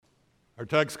Our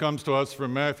text comes to us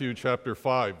from Matthew chapter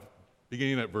 5,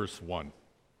 beginning at verse 1.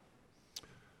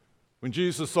 When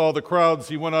Jesus saw the crowds,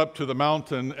 he went up to the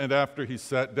mountain, and after he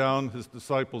sat down, his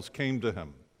disciples came to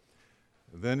him.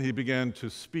 Then he began to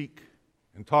speak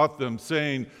and taught them,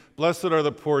 saying, "Blessed are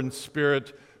the poor in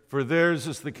spirit, for theirs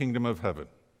is the kingdom of heaven.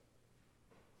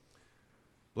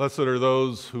 Blessed are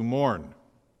those who mourn,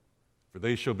 for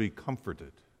they shall be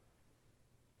comforted.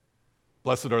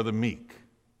 Blessed are the meek,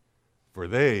 for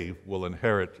they will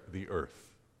inherit the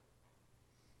earth."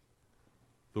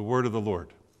 The word of the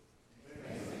Lord.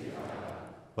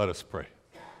 Let us pray.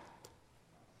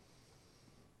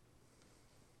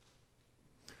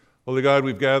 Holy God,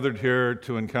 we've gathered here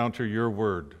to encounter your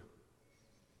word.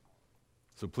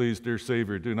 So please, dear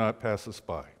Savior, do not pass us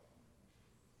by.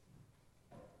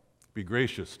 Be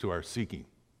gracious to our seeking,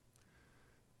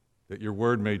 that your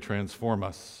word may transform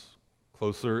us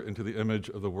closer into the image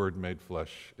of the Word made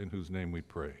flesh, in whose name we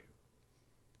pray.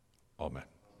 Amen.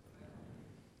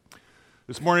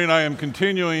 This morning I am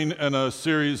continuing in a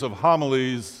series of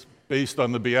homilies based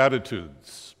on the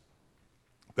Beatitudes,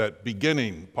 that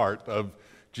beginning part of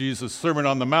Jesus' Sermon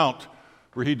on the Mount,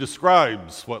 where he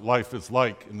describes what life is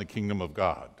like in the kingdom of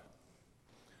God.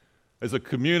 As a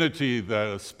community that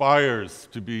aspires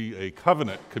to be a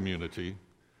covenant community,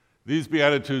 these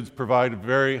Beatitudes provide a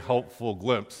very helpful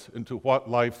glimpse into what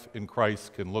life in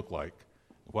Christ can look like,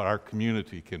 what our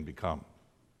community can become.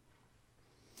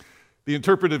 The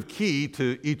interpretive key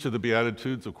to each of the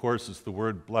Beatitudes, of course, is the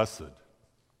word blessed.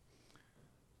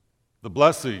 The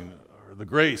blessing or the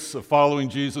grace of following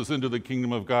Jesus into the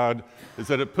kingdom of God is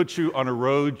that it puts you on a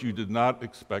road you did not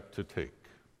expect to take.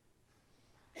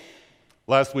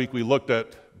 Last week we looked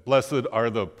at blessed are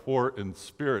the poor in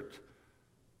spirit,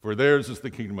 for theirs is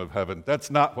the kingdom of heaven. That's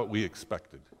not what we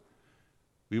expected.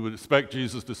 We would expect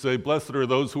Jesus to say, blessed are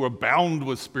those who are bound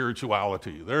with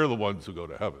spirituality. They're the ones who go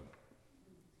to heaven.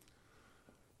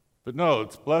 But no,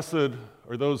 it's blessed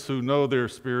are those who know their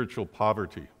spiritual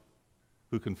poverty,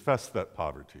 who confess that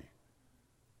poverty.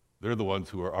 They're the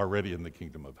ones who are already in the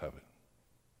kingdom of heaven.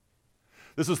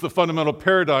 This is the fundamental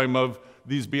paradigm of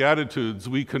these Beatitudes.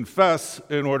 We confess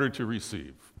in order to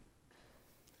receive.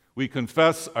 We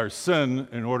confess our sin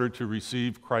in order to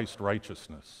receive Christ's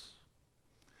righteousness.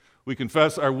 We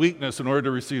confess our weakness in order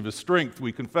to receive His strength.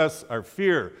 We confess our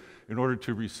fear in order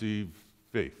to receive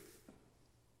faith.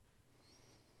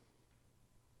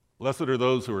 Blessed are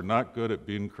those who are not good at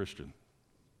being Christian.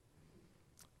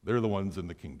 They're the ones in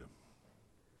the kingdom.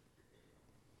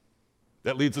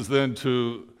 That leads us then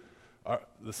to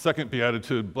the second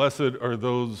beatitude. Blessed are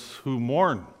those who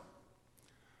mourn.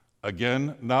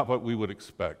 Again, not what we would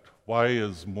expect. Why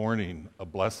is mourning a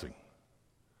blessing?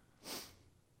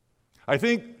 I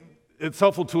think it's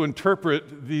helpful to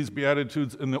interpret these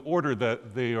Beatitudes in the order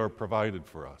that they are provided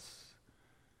for us.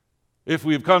 If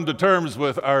we've come to terms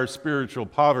with our spiritual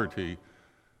poverty,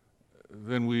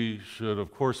 then we should,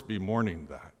 of course, be mourning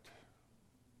that.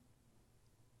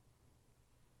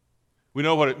 We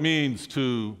know what it means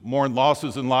to mourn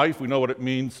losses in life. We know what it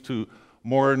means to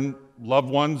mourn loved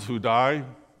ones who die.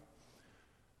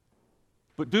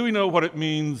 But do we know what it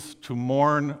means to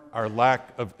mourn our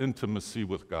lack of intimacy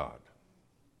with God?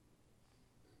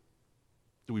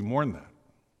 Do we mourn that?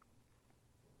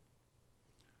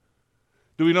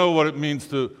 Do we know what it means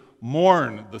to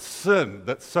mourn the sin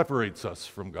that separates us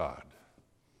from God?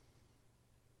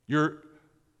 Your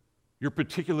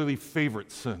particularly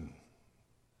favorite sin.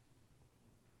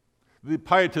 The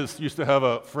pietists used to have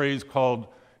a phrase called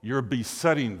your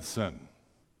besetting sin.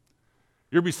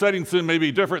 Your besetting sin may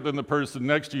be different than the person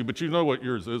next to you, but you know what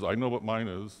yours is. I know what mine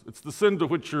is. It's the sin to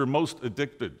which you're most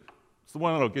addicted. It's the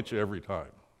one that'll get you every time.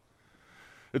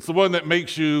 It's the one that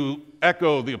makes you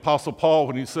echo the Apostle Paul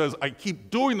when he says, I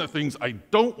keep doing the things I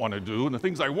don't want to do, and the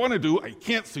things I want to do, I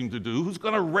can't seem to do. Who's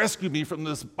going to rescue me from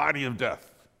this body of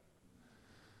death?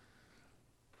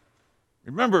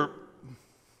 Remember,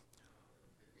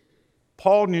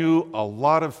 Paul knew a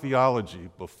lot of theology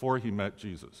before he met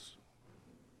Jesus.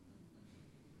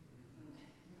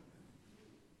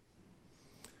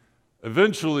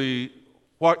 Eventually,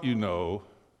 what you know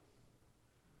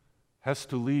has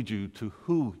to lead you to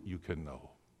who you can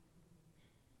know.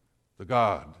 The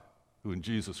God who in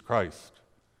Jesus Christ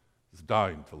is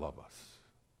dying to love us.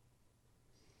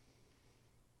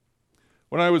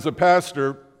 When I was a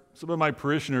pastor, some of my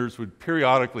parishioners would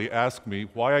periodically ask me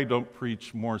why I don't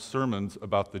preach more sermons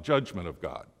about the judgment of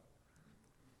God.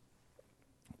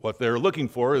 What they're looking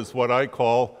for is what I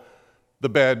call the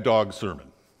bad dog sermon.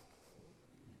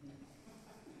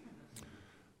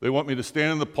 They want me to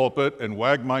stand in the pulpit and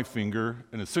wag my finger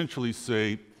and essentially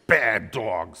say, bad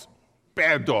dogs,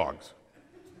 bad dogs.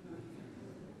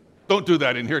 Don't do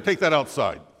that in here. Take that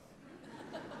outside.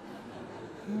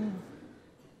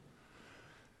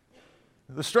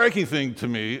 The striking thing to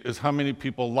me is how many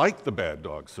people like the bad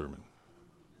dog sermon.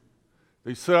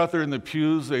 They sit out there in the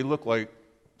pews, they look like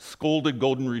scolded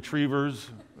golden retrievers.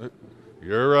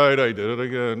 You're right, I did it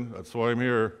again. That's why I'm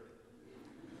here.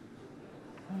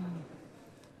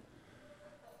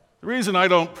 The reason I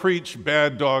don't preach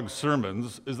bad dog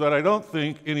sermons is that I don't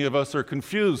think any of us are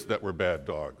confused that we're bad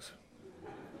dogs.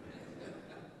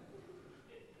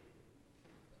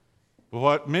 But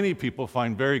what many people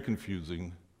find very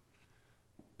confusing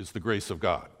is the grace of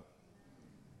God,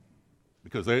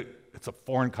 because it's a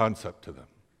foreign concept to them.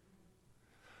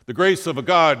 The grace of a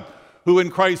God who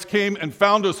in Christ came and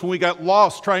found us when we got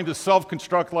lost trying to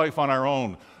self-construct life on our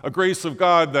own. A grace of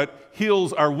God that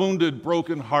heals our wounded,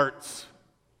 broken hearts.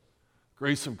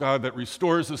 Grace of God that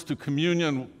restores us to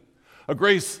communion. A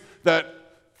grace that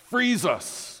frees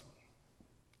us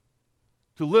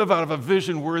to live out of a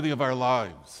vision worthy of our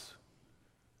lives.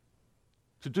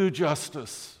 To do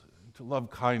justice, to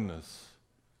love kindness,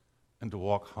 and to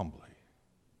walk humbly.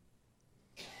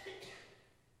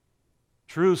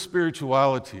 True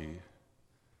spirituality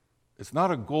is not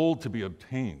a goal to be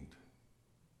obtained.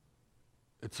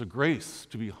 It's a grace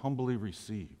to be humbly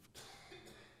received.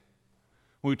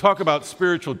 When we talk about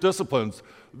spiritual disciplines,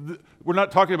 we're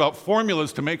not talking about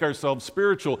formulas to make ourselves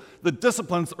spiritual. The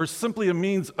disciplines are simply a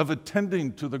means of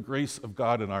attending to the grace of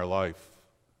God in our life,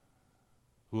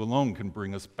 who alone can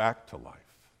bring us back to life.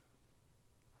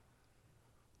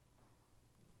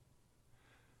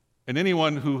 And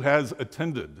anyone who has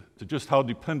attended to just how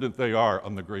dependent they are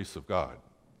on the grace of God,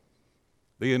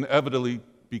 they inevitably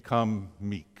become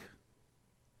meek.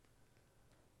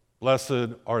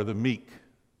 Blessed are the meek,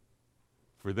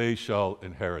 for they shall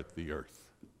inherit the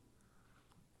earth.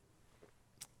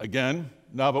 Again,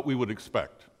 not what we would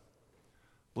expect.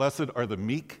 Blessed are the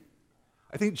meek.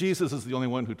 I think Jesus is the only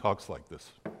one who talks like this.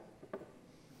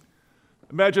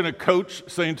 Imagine a coach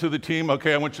saying to the team,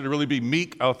 okay, I want you to really be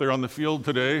meek out there on the field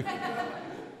today.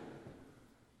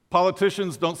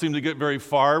 Politicians don't seem to get very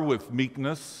far with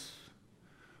meekness.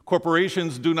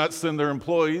 Corporations do not send their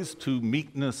employees to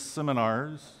meekness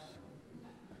seminars.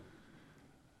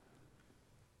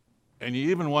 And you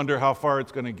even wonder how far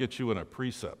it's going to get you in a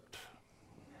precept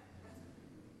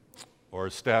or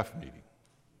a staff meeting.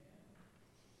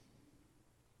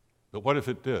 But what if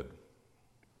it did?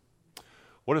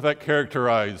 What if that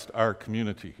characterized our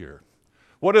community here?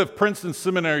 What if Princeton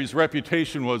Seminary's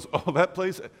reputation was, oh, that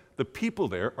place, the people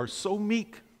there are so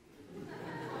meek.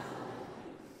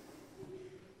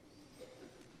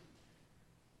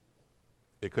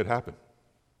 It could happen.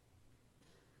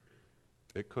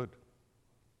 It could.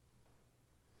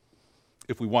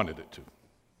 If we wanted it to.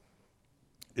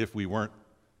 If we weren't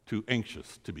too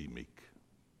anxious to be meek.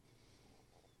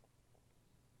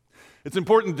 It's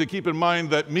important to keep in mind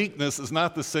that meekness is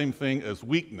not the same thing as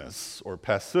weakness or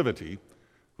passivity,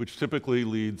 which typically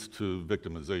leads to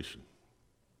victimization.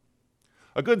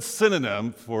 A good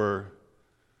synonym for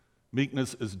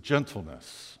meekness is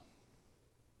gentleness.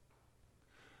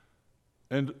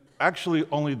 And actually,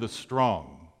 only the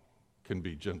strong can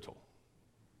be gentle.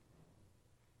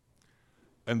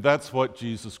 And that's what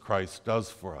Jesus Christ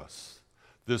does for us.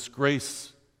 This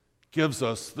grace gives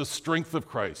us the strength of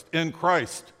Christ. In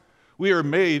Christ, we are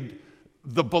made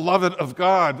the beloved of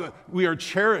God. We are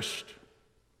cherished.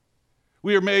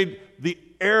 We are made the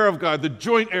heir of God, the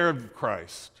joint heir of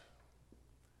Christ.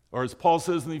 Or as Paul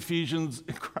says in Ephesians,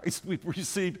 in Christ we've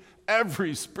received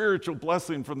every spiritual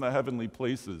blessing from the heavenly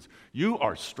places. You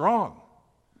are strong.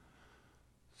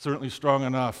 Certainly strong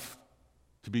enough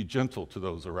to be gentle to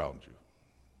those around you.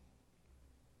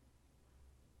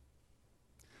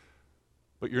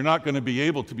 But you're not going to be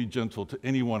able to be gentle to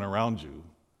anyone around you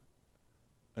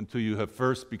until you have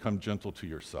first become gentle to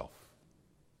yourself,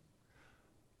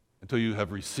 until you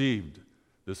have received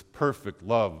this perfect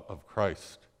love of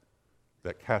Christ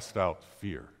that casts out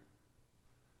fear,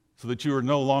 so that you are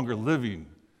no longer living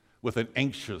with an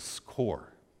anxious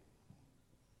core.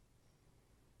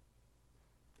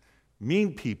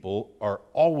 Mean people are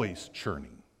always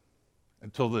churning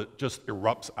until it just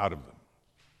erupts out of them.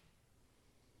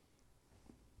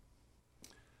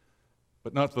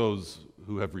 But not those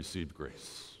who have received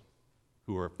grace,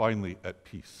 who are finally at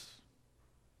peace.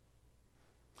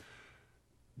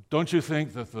 Don't you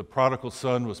think that the prodigal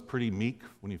son was pretty meek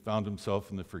when he found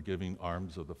himself in the forgiving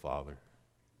arms of the Father?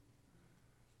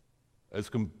 As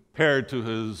compared to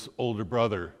his older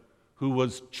brother, who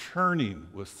was churning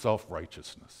with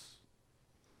self-righteousness.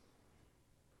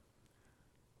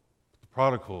 The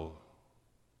prodigal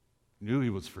knew he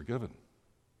was forgiven,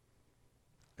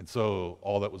 And so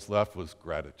all that was left was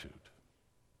gratitude.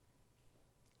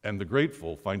 And the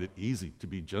grateful find it easy to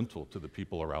be gentle to the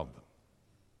people around them.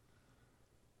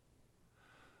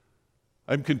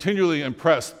 I'm continually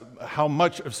impressed how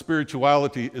much of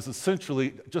spirituality is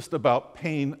essentially just about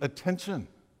paying attention.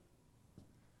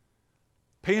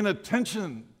 Paying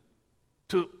attention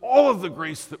to all of the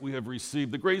grace that we have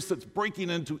received, the grace that's breaking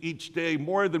into each day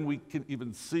more than we can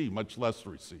even see, much less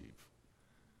receive.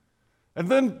 And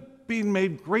then being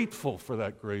made grateful for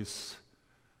that grace,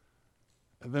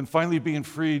 and then finally being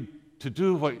freed to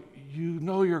do what you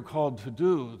know you're called to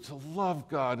do, to love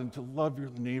God and to love your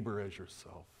neighbor as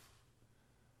yourself.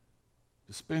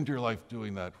 To spend your life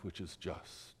doing that which is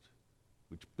just,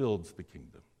 which builds the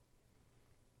kingdom.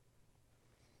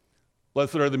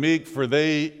 Blessed are the meek, for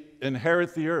they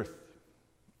inherit the earth.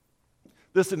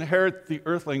 This inherit the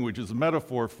earth language is a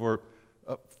metaphor for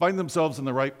find themselves in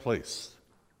the right place.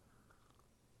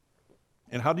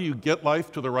 And how do you get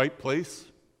life to the right place?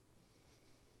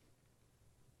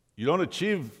 You don't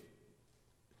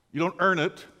earn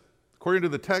it. According to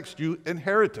the text, you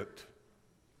inherit it.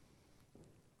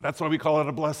 That's why we call it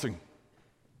a blessing.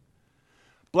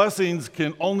 Blessings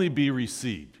can only be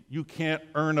received. You can't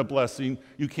earn a blessing.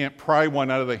 You can't pry one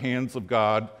out of the hands of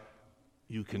God.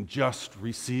 You can just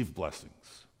receive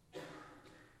blessings.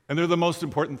 And they're the most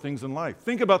important things in life.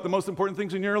 Think about the most important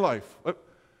things in your life.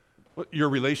 Your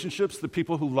relationships, the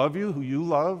people who love you, who you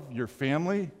love, your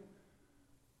family,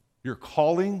 your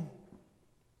calling,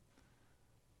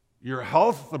 your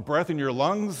health, the breath in your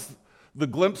lungs, the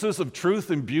glimpses of truth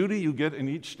and beauty you get in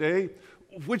each day.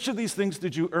 Which of these things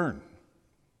did you earn?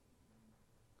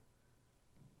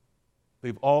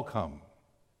 They've all come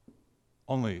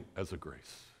only as a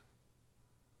grace.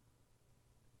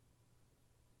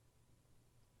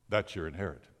 That's your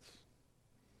inheritance.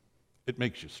 It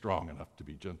makes you strong enough to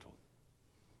be gentle.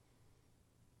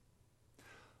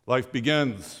 Life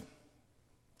begins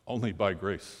only by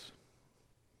grace.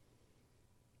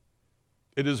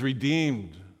 It is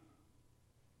redeemed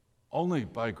only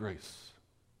by grace.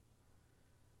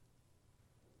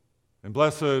 And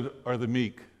blessed are the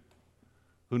meek,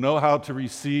 who know how to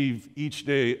receive each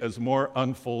day as more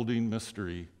unfolding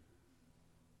mystery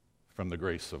from the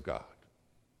grace of God.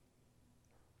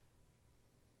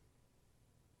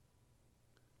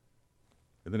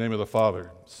 In the name of the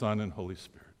Father, Son, and Holy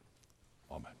Spirit.